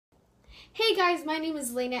Hey guys, my name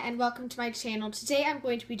is Lena and welcome to my channel. Today I'm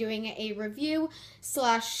going to be doing a review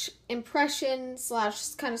slash impression slash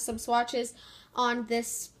kind of some swatches on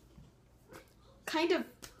this kind of,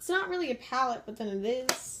 it's not really a palette, but then it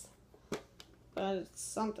is, but it's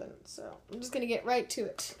something. So I'm just going to get right to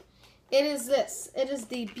it. It is this. It is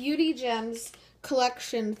the Beauty Gems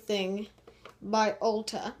collection thing by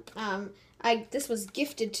Ulta. This was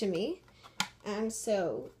gifted to me. And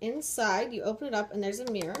so inside you open it up and there's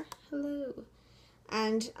a mirror. Hello.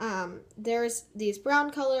 And there's these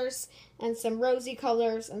brown colors and some rosy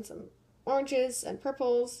colors and some oranges and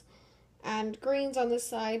purples and greens on this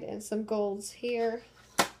side and some golds here.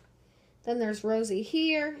 Then there's rosy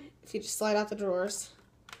here. If you just slide out the drawers.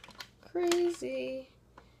 Crazy.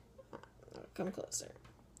 Come closer.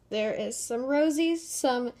 There is some rosies,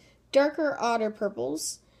 some darker otter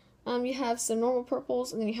purples. You have some normal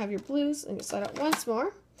purples, and then you have your blues, and you slide out once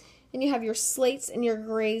more. And you have your slates, and your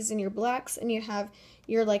grays, and your blacks, and you have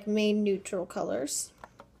your, main neutral colors.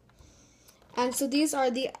 And so these are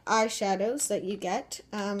the eyeshadows that you get.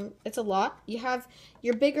 It's a lot. You have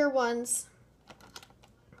your bigger ones,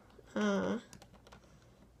 like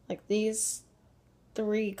these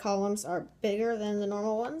 3 columns are bigger than the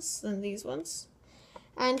normal ones, than these ones.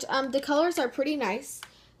 And the colors are pretty nice.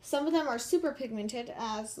 Some of them are super pigmented,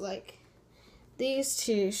 as these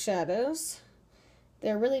 2 shadows.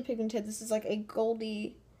 They're really pigmented. This is like a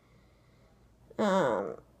goldy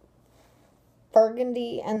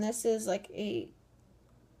burgundy, and this is like a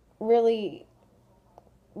really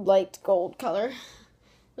light gold color.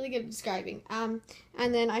 Really good at describing. And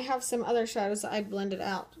then I have some other shadows that I blended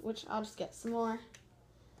out, which I'll just get some more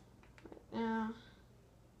right now.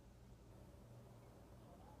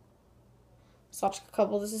 Swatch a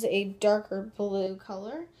couple. This is a darker blue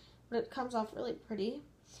color, but it comes off really pretty.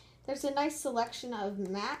 There's a nice selection of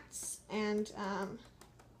mattes and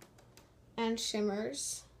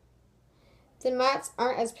shimmers. The mattes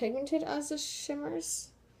aren't as pigmented as the shimmers,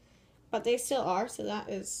 but they still are. So that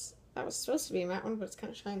was supposed to be a matte one, but it's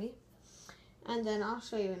kind of shiny. And then I'll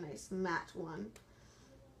show you a nice matte one.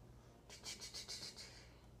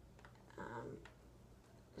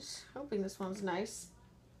 Just hoping this one's nice.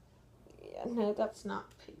 Yeah, no, that's not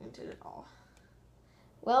pigmented at all.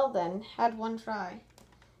 Well then, had one try.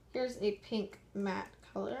 Here's a pink matte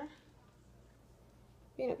color.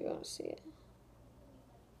 You know if you want to see it.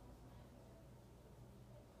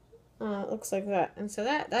 It looks like that. And so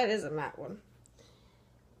that is a matte one.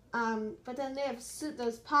 But then they have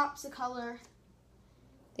those pops of color.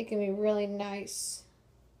 They can be really nice.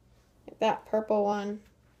 Like that purple one.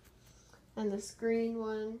 And this green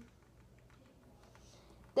one.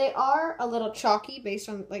 They are a little chalky based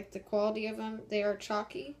on the quality of them. They are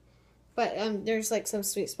chalky, but there's some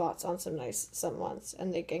sweet spots on some ones,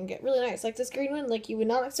 and they can get really nice. Like this green one, you would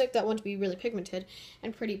not expect that one to be really pigmented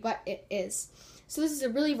and pretty, but it is. So this is a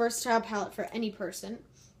really versatile palette for any person,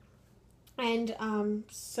 and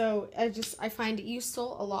so I find it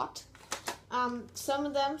useful a lot. Some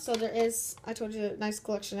of them, so there is, I told you, a nice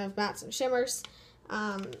collection of mattes and shimmers,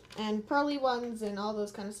 and pearly ones and all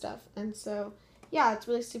those kind of stuff, and so. Yeah, it's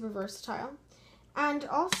really super versatile. And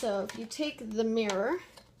also, if you take the mirror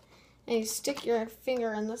and you stick your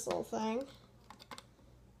finger in this little thing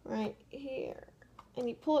right here, and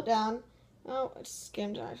you pull it down, oh, it's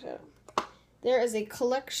skimmed eyeshadow. There is a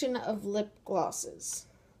collection of lip glosses.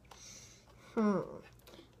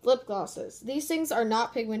 Lip glosses. These things are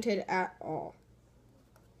not pigmented at all.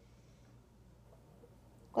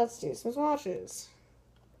 Let's do some swatches.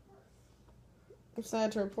 I'm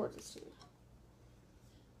sad to report this to you.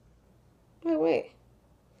 Oh, wait.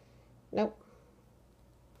 Nope.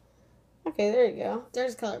 Okay, there you go.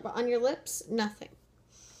 There's color. But on your lips, nothing.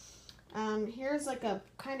 Here's a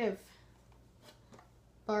kind of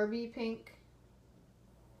Barbie pink.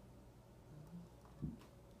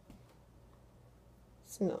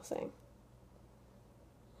 It's nothing.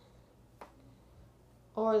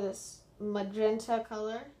 Or this magenta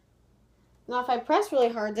color. Now, if I press really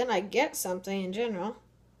hard, then I get something in general.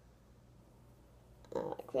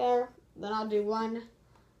 Like there. Then I'll do one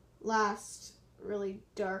last really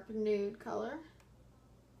dark nude color.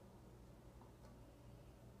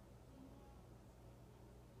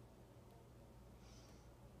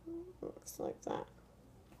 Looks like that.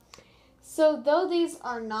 So though these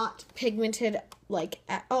are not pigmented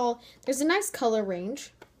at all, there's a nice color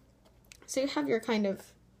range. So you have your kind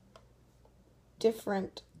of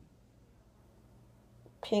different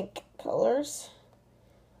pink colors.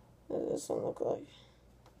 What does this one look like?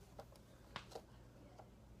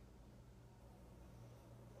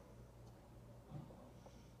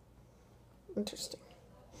 Interesting.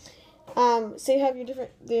 So you have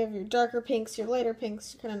your darker pinks, your lighter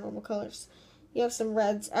pinks, your kind of normal colors. You have some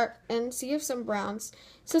reds, and so you have some browns.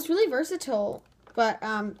 So it's really versatile, but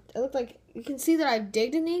it looked like, you can see that I've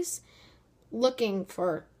digged in these looking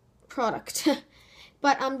for product.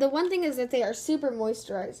 But the one thing is that they are super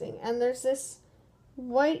moisturizing, and there's this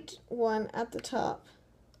white one at the top,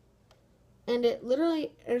 and it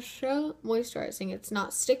literally is so moisturizing. It's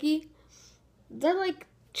not sticky. They're like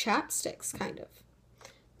chapsticks, kind of.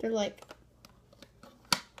 They're like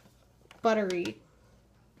buttery.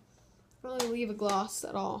 Don't really leave a gloss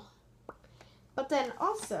at all. But then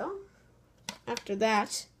also, after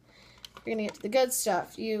that, you're gonna get to the good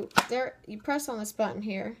stuff. You press on this button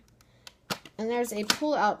here, and there's a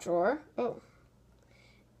pull-out drawer. Oh.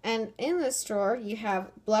 And in this drawer, you have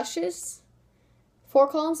blushes, 4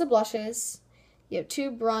 columns of blushes, you have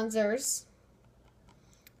 2 bronzers,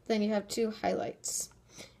 then you have 2 highlights.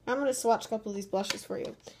 I'm going to swatch a couple of these blushes for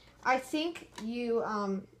you. I think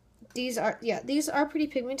these are pretty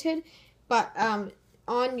pigmented, but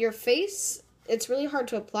on your face, it's really hard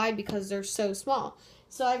to apply because they're so small.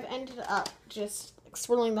 So I've ended up just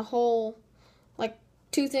swirling the whole, like,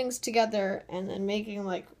 2 things together and then making,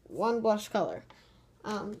 like, 1 blush color.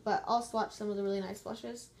 But I'll swatch some of the really nice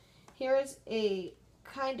blushes. Here is a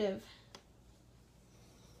kind of,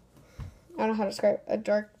 I don't know how to describe, a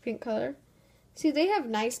dark pink color. See, they have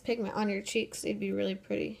nice pigment on your cheeks. They'd be really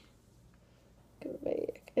pretty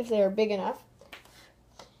if they were big enough.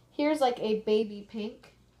 Here's like a baby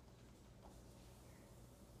pink.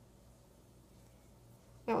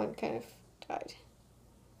 That one kind of died.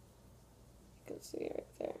 You can see it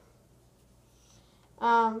right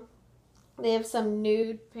there. They have some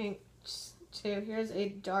nude pinks too. Here's a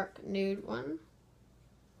dark nude one.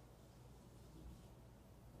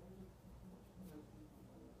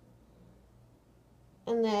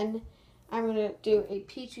 And then I'm going to do a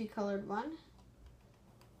peachy colored one.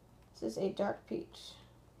 This is a dark peach.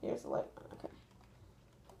 Here's the light one. Okay.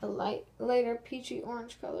 A lighter peachy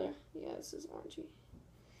orange color. Yeah, this is orangey.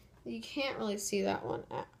 You can't really see that one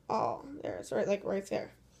at all. There, it's right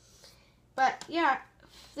there. But yeah,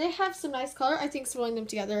 they have some nice color. I think swirling them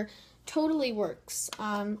together totally works.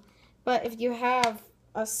 But if you have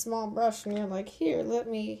a small brush and you're like, here, let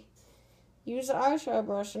me use an eyeshadow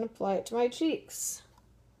brush and apply it to my cheeks.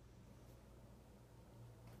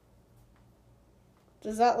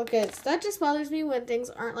 Does that look good? So that just bothers me when things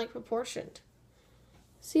aren't like proportioned.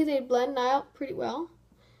 See, they blend out pretty well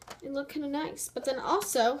and look kind of nice. But then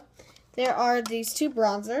also, there are these 2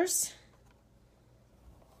 bronzers.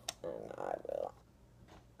 And I will,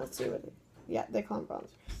 let's see what, yeah, they call them bronzers.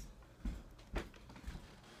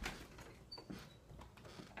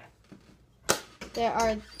 There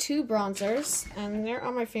are 2 bronzers, and they're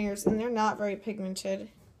on my fingers, and they're not very pigmented.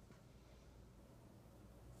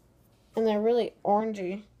 And they're really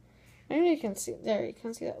orangey. Maybe you can see, there, you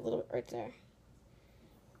can see that a little bit right there.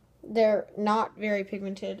 They're not very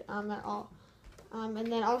pigmented at all. And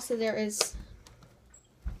then also there is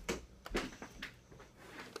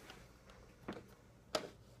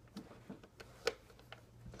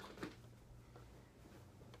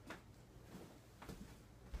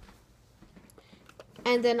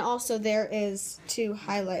there is 2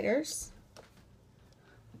 highlighters.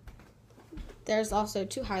 There's also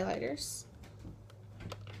 2 highlighters.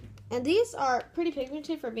 And these are pretty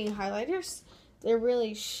pigmented for being highlighters. They're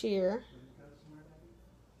really sheer.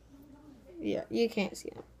 Yeah, you can't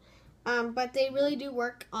see them. But they really do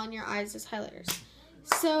work on your eyes as highlighters.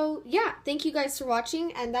 So, yeah, thank you guys for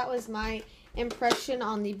watching. And that was my impression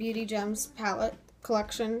on the Beauty Gems palette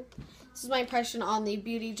collection. This is my impression on the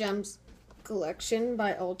Beauty Gems collection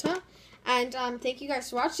by Ulta. And thank you guys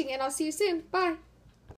for watching, and I'll see you soon. Bye!